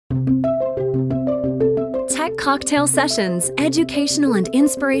Cocktail Sessions, educational and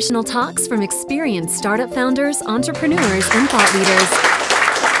inspirational talks from experienced startup founders, entrepreneurs, and thought leaders.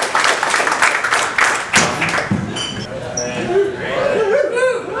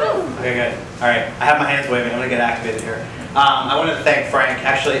 Okay, good. All right, I have my hands waving. I'm going to get activated here. I wanted to thank Frank.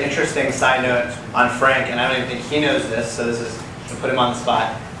 Actually, interesting side note on Frank, and I don't even think he knows this, so this is to put him on the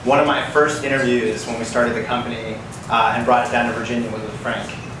spot. One of my first interviews when we started the company and brought it down to Virginia was with Frank,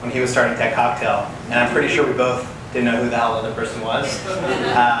 when he was starting Tech Cocktail. And I'm pretty sure we both didn't know who the hell the other person was.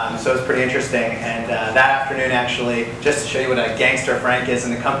 So it was pretty interesting. And that afternoon, actually, just to show you what a gangster Frank is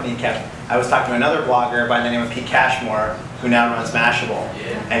in the company, I was talking to another blogger by the name of Pete Cashmore, who now runs Mashable.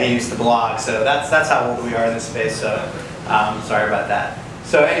 And he used to blog. So that's how old we are in this space. So sorry about that.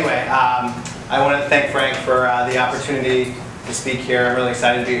 So anyway, I want to thank Frank for the opportunity to speak here. I'm really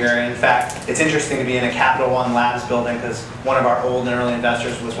excited to be here. And in fact, it's interesting to be in a Capital One Labs building because one of our old and early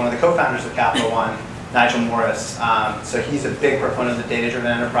investors was one of the co-founders of Capital One, Nigel Morris. So he's a big proponent of the data-driven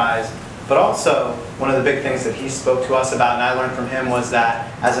enterprise. But also, one of the big things that he spoke to us about, and I learned from him, was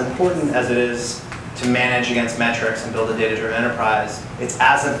that as important as it is to manage against metrics and build a data-driven enterprise, it's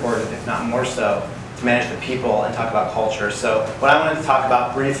as important, if not more so, to manage the people and talk about culture. So what I wanted to talk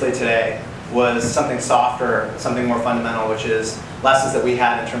about briefly today was something softer, something more fundamental, which is lessons that we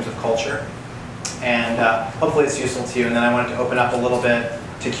had in terms of culture. And hopefully it's useful to you. And then I wanted to open up a little bit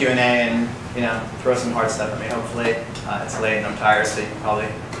to Q&A and throw some hard stuff at me. Hopefully it's late and I'm tired, so you can probably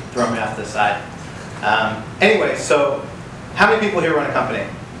throw me off to the side. Anyway, so how many people here run a company?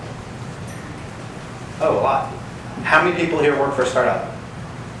 Oh, a lot. How many people here work for a startup?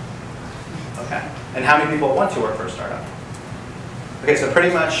 Okay. And how many people want to work for a startup? Okay, so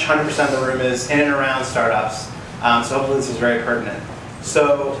pretty much 100% of the room is in and around startups, so hopefully this is very pertinent.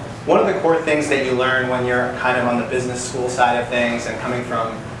 So one of the core things that you learn when you're kind of on the business school side of things and coming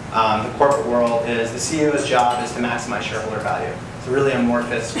from the corporate world is the CEO's job is to maximize shareholder value. It's a really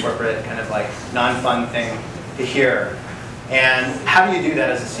amorphous corporate kind of like non-fun thing to hear. And how do you do that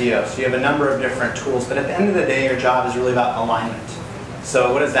as a CEO? So you have a number of different tools, but at the end of the day, your job is really about alignment.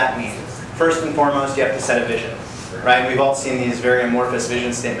 So what does that mean? First and foremost, you have to set a vision. Right? We've all seen these very amorphous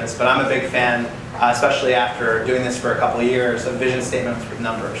vision statements, but I'm a big fan, especially after doing this for a couple of years, of vision statements with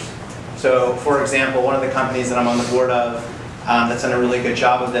numbers. So, for example, one of the companies that I'm on the board of that's done a really good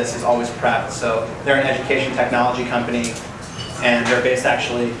job of this is Always Prepped. So they're an education technology company, and they're based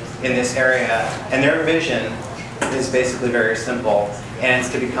actually in this area. And their vision is basically very simple, and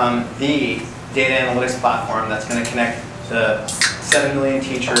it's to become the data analytics platform that's going to connect the 7 million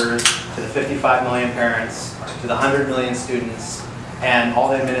teachers, to the 55 million parents, to the 100 million students, and all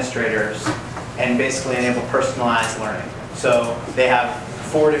the administrators, and basically enable personalized learning. So they have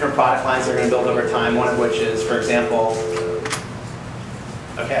 4 different product lines they're going to build over time, one of which is, for example,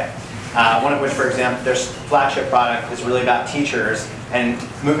 their flagship product is really about teachers and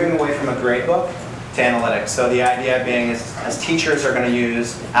moving away from a grade book to analytics. So the idea being is, as teachers are going to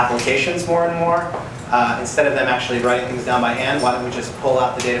use applications more and more, instead of them actually writing things down by hand, why don't we just pull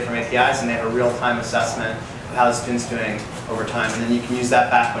out the data from APIs and they have a real-time assessment of how the student's doing over time. And then you can use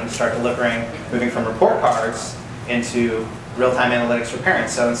that back when you start delivering, moving from report cards into real-time analytics for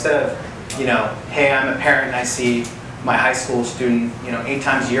parents. So instead of, hey, I'm a parent and I see my high school student, 8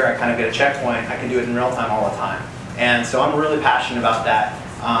 times a year, I kind of get a checkpoint, I can do it in real time all the time. And so I'm really passionate about that.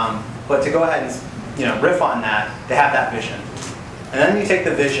 But to go ahead and riff on that, they have that vision. And then you take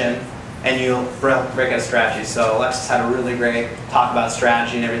the vision and you break out a strategy. So Alexis had a really great talk about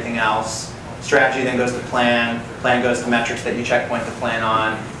strategy and everything else. Strategy then goes to plan goes to metrics that you checkpoint the plan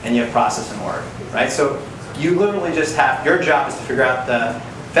on, and you have process and org, right? So you literally just have, your job is to figure out the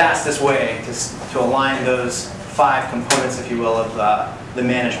fastest way to align those 5 components, if you will, of the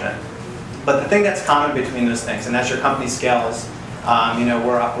management. But the thing that's common between those things, and as your company scales,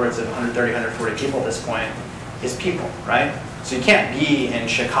 we're upwards of 130, 140 people at this point, is people, right? So you can't be in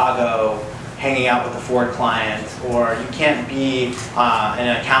Chicago hanging out with a Ford client, or you can't be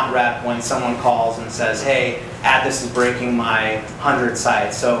an account rep when someone calls and says, hey, add this is breaking my 100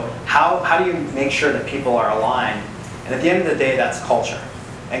 sites. So how do you make sure that people are aligned? And at the end of the day, that's culture.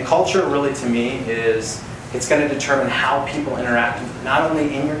 And culture really, to me, is it's going to determine how people interact not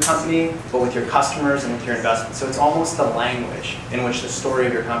only in your company, but with your customers and with your investments. So it's almost the language in which the story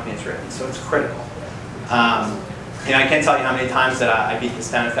of your company is written. So it's critical. I can't tell you how many times that I beat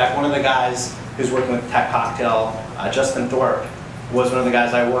this down. In fact, one of the guys who's working with Tech Cocktail, Justin Thorpe, was one of the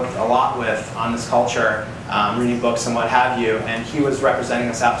guys I worked a lot with on this culture, reading books and what have you, and he was representing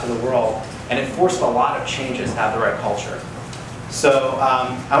us out to the world, and it forced a lot of changes to have the right culture. So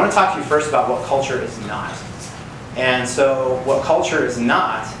I want to talk to you first about what culture is not. And so what culture is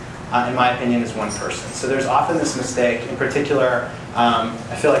not in my opinion, is one person. So there's often this mistake. In particular,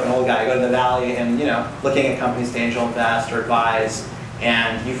 I feel like an old guy. I go to the Valley and looking at companies to angel invest or advise,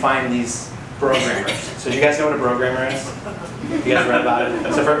 and you find these programmers. So do you guys know what a programmer is? You guys read about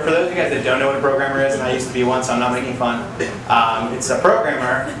it? So for those of you guys that don't know what a programmer is, and I used to be one, so I'm not making fun, it's a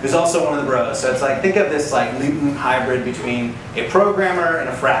programmer who's also one of the bros. So it's like, think of this like mutant hybrid between a programmer and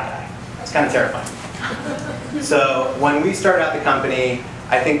a frat guy. It's kind of terrifying. So when we started out the company,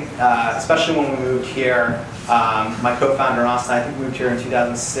 I think, especially when we moved here, my co-founder Austin, I think moved here in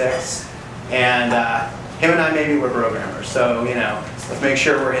 2006, and him and I maybe were programmers. So let's make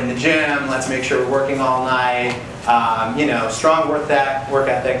sure we're in the gym. Let's make sure we're working all night. Strong work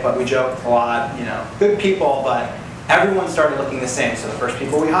ethic, but we joke a lot. Good people, but everyone started looking the same. So the first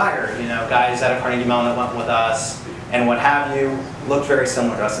people we hired, guys out of Carnegie Mellon that went with us, and what have you, looked very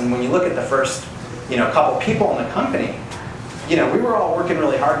similar to us. And when you look at the first, couple people in the company, we were all working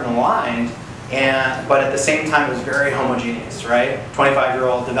really hard and aligned, but at the same time it was very homogeneous, right?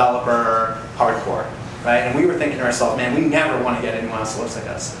 25-year-old developer, hardcore, right? And we were thinking to ourselves, man, we never want to get anyone else that looks like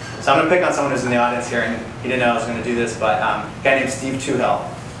us. So I'm going to pick on someone who's in the audience here, and he didn't know I was going to do this, but a guy named Steve Tuhill.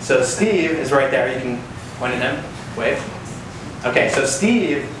 So Steve is right there. You can point at him, wave. Okay, so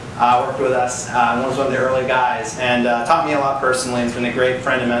Steve worked with us, was one of the early guys, and taught me a lot personally. He's been a great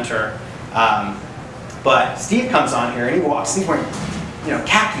friend and mentor. But Steve comes on here and he walks, he's wearing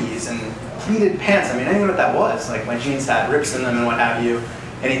khakis and pleated pants. I mean, I didn't know what that was. Like my jeans had rips in them and what have you.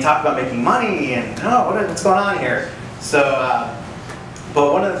 And he talked about making money and, what's going on here? So,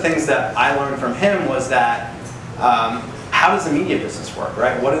 but one of the things that I learned from him was that how does the media business work,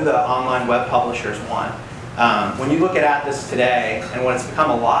 right? What do the online web publishers want? When you look at this today, and what it's become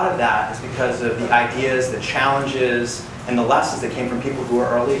a lot of that is because of the ideas, the challenges, and the lessons that came from people who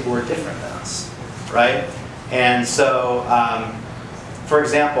are early, who are different than us, right? And so, for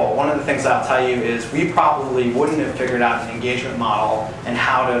example, one of the things I'll tell you is we probably wouldn't have figured out an engagement model and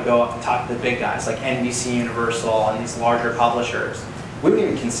how to go up and talk to the big guys like NBC, Universal, and these larger publishers. We wouldn't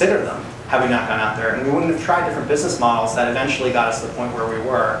even consider them had we not gone out there, and we wouldn't have tried different business models that eventually got us to the point where we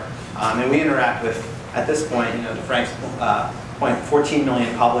were. And we interact with, at this point, to Frank's point, 14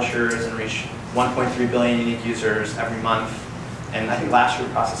 million publishers and reach 1.3 billion unique users every month. And I think last year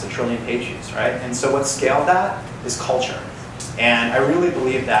we processed 1 trillion page views, right? And so what scaled that is culture. And I really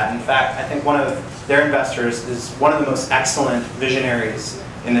believe that. In fact, I think one of their investors is one of the most excellent visionaries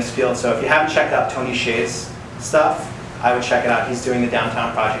in this field. So if you haven't checked out Tony Hsieh's stuff, I would check it out. He's doing the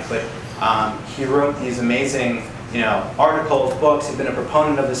Downtown Project. But he wrote these amazing articles, books. He's been a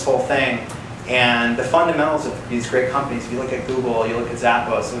proponent of this whole thing. And the fundamentals of these great companies, if you look at Google, you look at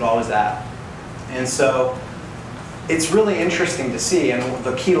Zappos, it's always that. And so it's really interesting to see. And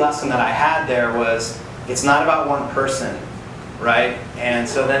the key lesson that I had there was it's not about one person, right? And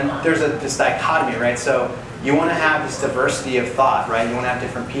so then there's this dichotomy, right? So you want to have this diversity of thought, right? You want to have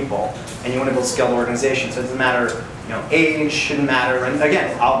different people, and you want to build scaled organizations. So it doesn't matter, age shouldn't matter. And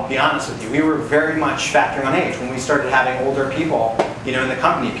again, I'll be honest with you, we were very much factoring on age. When we started having older people, in the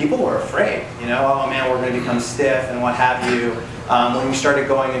company, people were afraid. Oh man, we're going to become stiff and what have you. When we started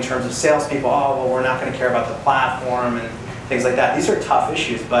going in terms of salespeople, oh well, we're not going to care about the platform and things like that. These are tough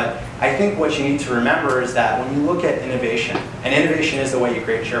issues, but I think what you need to remember is that when you look at innovation, and innovation is the way you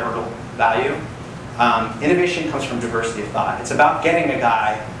create shareholder value, innovation comes from diversity of thought. It's about getting a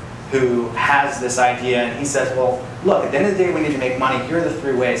guy who has this idea and he says, well, look, at the end of the day we need to make money, here are the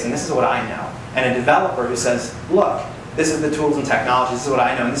 3 ways, and this is what I know. And a developer who says, look, this is the tools and technologies, this is what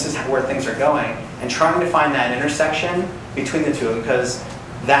I know, and this is where things are going, and trying to find that intersection between the two, because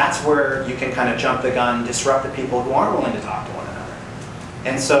that's where you can kind of jump the gun, disrupt the people who aren't willing to talk to one another.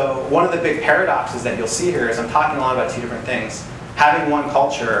 And so one of the big paradoxes that you'll see here is I'm talking a lot about 2 different things. Having one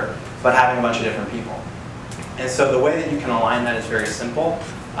culture, but having a bunch of different people. And so the way that you can align that is very simple.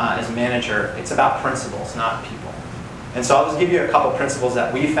 As a manager, it's about principles, not people. And so I'll just give you a couple principles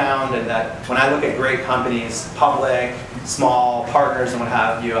that we found, and that when I look at great companies, public, small, partners, and what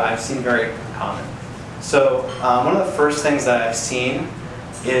have you, I've seen very common. So one of the first things that I've seen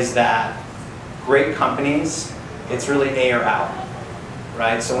is that great companies, it's really A or out,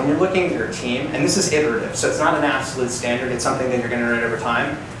 right? So when you're looking at your team, and this is iterative, so it's not an absolute standard, it's something that you're going to iterate over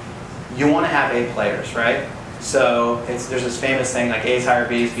time, you want to have A players, right? So there's this famous thing like A's hire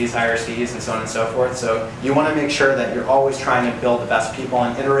B's, B's hire C's, and so on and so forth. So you want to make sure that you're always trying to build the best people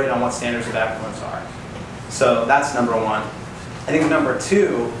and iterate on what standards of excellence are. So that's number 1. I think number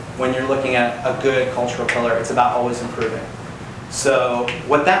 2, when you're looking at a good cultural pillar, it's about always improving. So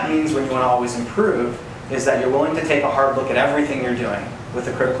what that means when you want to always improve is that you're willing to take a hard look at everything you're doing with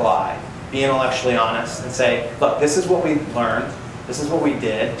a critical eye, be intellectually honest, and say, look, this is what we learned, This is what we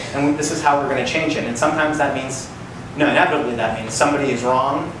did, and this is how we're going to change it. And sometimes that means, inevitably that means somebody is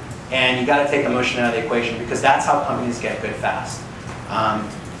wrong, and you got to take emotion out of the equation, because that's how companies get good fast.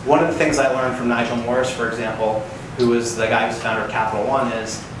 One of the things I learned from Nigel Morris, for example, who was the guy who's the founder of Capital One,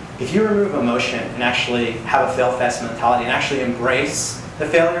 is if you remove emotion and actually have a fail-fast mentality and actually embrace the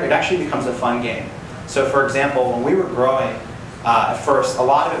failure, it actually becomes a fun game. So for example, when we were growing, at first, a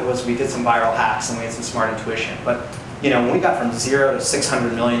lot of it was we did some viral hacks and we had some smart intuition. But when we got from 0 to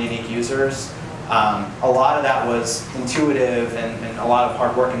 600 million unique users, a lot of that was intuitive and a lot of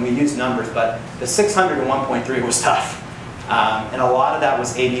hard work, and we used numbers, but the 600 to 1.3 was tough. And a lot of that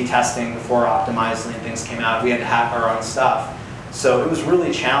was A/B testing before Optimizely and things came out. We had to hack our own stuff. So it was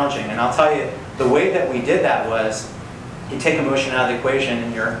really challenging. And I'll tell you, the way that we did that was you take emotion out of the equation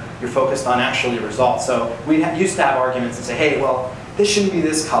and you're focused on actually results. So we used to have arguments and say, hey, well, this shouldn't be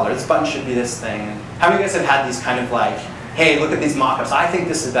this color, this button should be this thing. And how many of you guys have had these kind of like, hey, look at these mock-ups, I think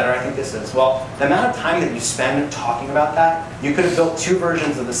this is better, I think this is. Well, the amount of time that you spend talking about that, you could have built 2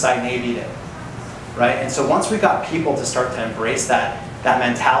 versions of the site and A/B'd it. Right? And so once we got people to start to embrace that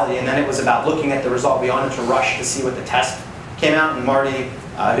mentality, and then it was about looking at the result, we wanted to rush to see what the test came out, and Marty,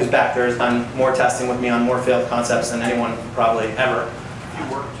 who's back there, has done more testing with me on more failed concepts than anyone probably ever.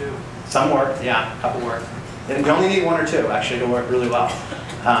 You worked too. Some worked, yeah, a couple worked. You only need 1 or 2 actually to work really well.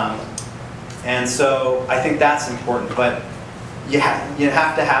 And so I think that's important, but you have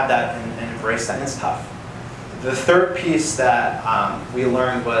to have that and embrace that, and it's tough. The third piece that we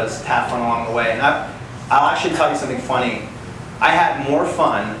learned was to have fun along the way. And I'll actually tell you something funny. I had more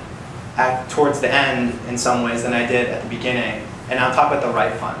fun towards the end in some ways than I did at the beginning. And I'll talk about the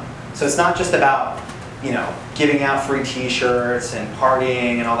right fun. So it's not just about giving out free t-shirts and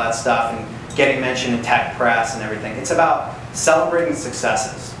partying and all that stuff and getting mentioned in tech press and everything. It's about celebrating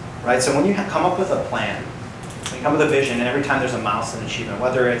successes, right? So when you come up with a plan, when you come up with a vision, and every time there's a milestone achievement,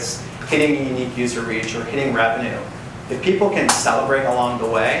 whether it's hitting a unique user reach or hitting revenue, if people can celebrate along the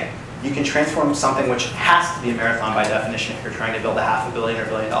way, you can transform something which has to be a marathon by definition if you're trying to build a $500 million or $1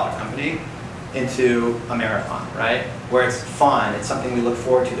 billion company into a marathon, right? Where it's fun, it's something we look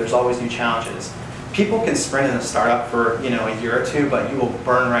forward to, there's always new challenges. People can sprint in a startup for a year or 2, but you will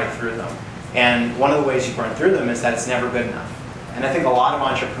burn right through them. And one of the ways you burn through them is that it's never good enough. And I think a lot of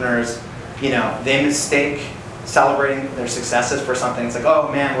entrepreneurs, they mistake celebrating their successes for something. It's like,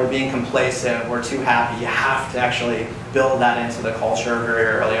 oh man, we're being complacent, we're too happy. You have to actually build that into the culture very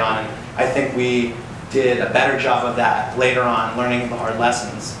early on. And I think we did a better job of that later on, learning the hard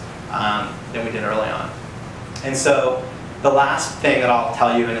lessons than we did early on. And so the last thing that I'll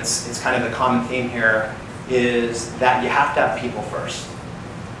tell you, and it's kind of the common theme here, is that you have to have people first,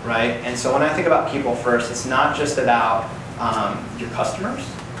 right? And so when I think about people first, it's not just about your customers,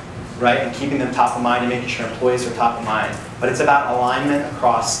 right, and keeping them top of mind and making sure employees are top of mind, but it's about alignment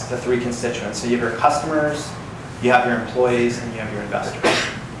across the 3 constituents. So you have your customers, you have your employees, and you have your investors.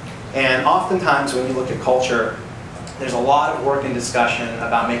 And oftentimes when you look at culture, there's a lot of work and discussion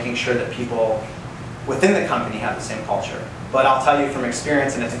about making sure that people within the company have the same culture. But I'll tell you from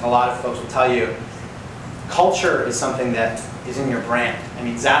experience, and I think a lot of folks will tell you, culture is something that is in your brand. I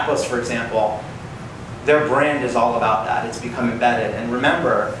mean, Zappos, for example, their brand is all about that. It's become embedded. And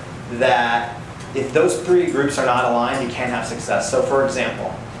remember that if those 3 groups are not aligned, you can't have success. So for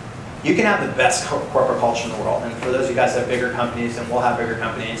example, you can have the best corporate culture in the world. And for those of you guys that have bigger companies, and we'll have bigger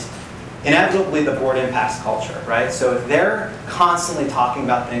companies, inevitably the board impacts culture, right? So if they're constantly talking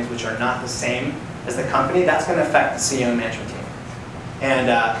about things which are not the same as the company, that's going to affect the CEO and management team. And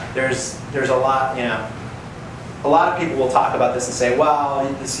there's a lot, a lot of people will talk about this and say, well,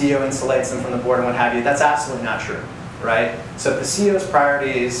 the CEO insulates them from the board and what have you. That's absolutely not true, right? So if the CEO's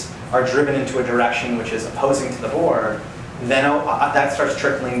priorities are driven into a direction which is opposing to the board, then that starts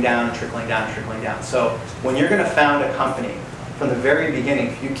trickling down, trickling down, trickling down. So when you're going to found a company, from the very beginning,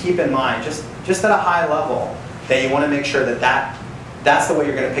 if you keep in mind, just at a high level, that you want to make sure that that's the way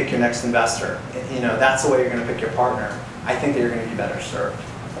you're going to pick your next investor. That's the way you're going to pick your partner. I think that you're going to be better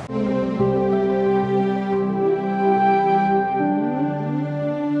served.